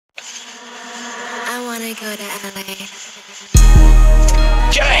wanna go to LA.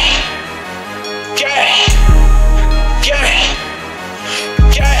 Gang, gang, gang,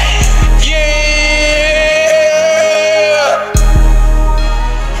 gang, yeah.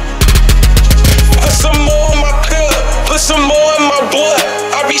 Put some more in my cup, put some more in my blood.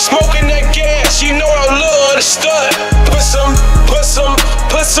 I be smoking that gas, you know I love the stud.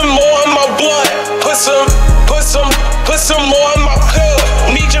 Put some more in my blood. Put some more in my cup.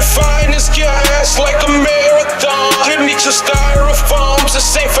 Need your finest gas like a marathon. You need your styrofoams, the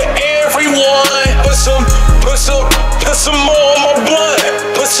same for everyone. Put some more in my blood.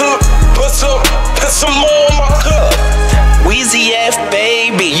 Put some more in my cup. Weezy F,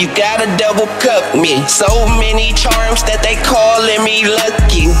 baby, you gotta double cup me. So many charms that they calling me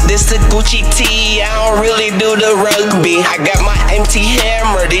lucky. This a Gucci tee, I don't really do the rugby. I got my empty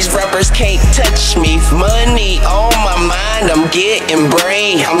hammer, these rappers can't touch me. Money on my mind, I'm getting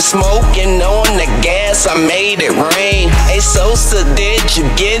brain. I'm smoking on the gas, I made it rain. Hey Sosa, did you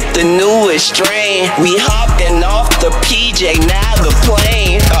get the newest strain? We hopping off the PJ, now the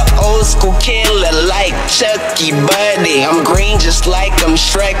plane. A old school killer like Chucky Buddy. I'm green just like I'm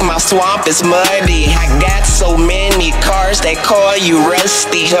Shrek, my swamp is muddy. I got so many cars, they call you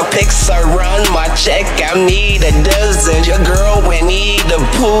Rusty. Her pics are run, my check, I need a dozen. Your girl went eat the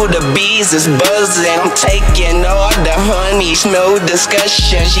pool, the bees is buzzing. I'm taking all the honeys, no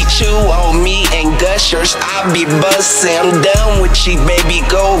discussion. She chew on me and gushers, I be bustin'. I'm done with you, baby,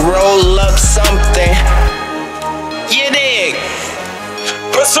 go roll up something. You dig?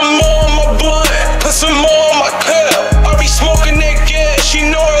 Put some more in my blood, put some more in my cup. I be smoking that gas, you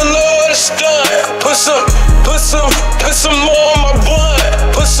know I love the stunt. Put some more in my blood.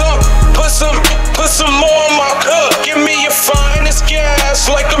 Put some more in my cup. Give me your finest gas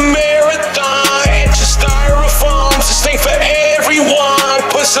like a marathon. And your styrofoams, this ain't for everyone.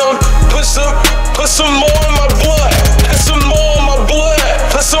 Put some more in my blood. Put some more in my blood.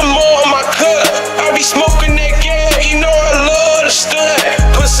 Put some more in my cup. I be smoking that gas, you know I love the stunt.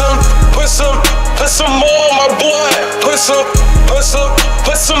 Put some more in my blood. Put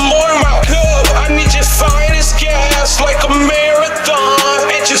some more in my cup. I need your finest gas like a marathon.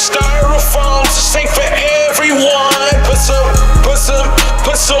 And your styrofoams, this ain't for everyone. Put some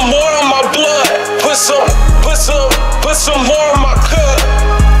more in my blood. Put some more in my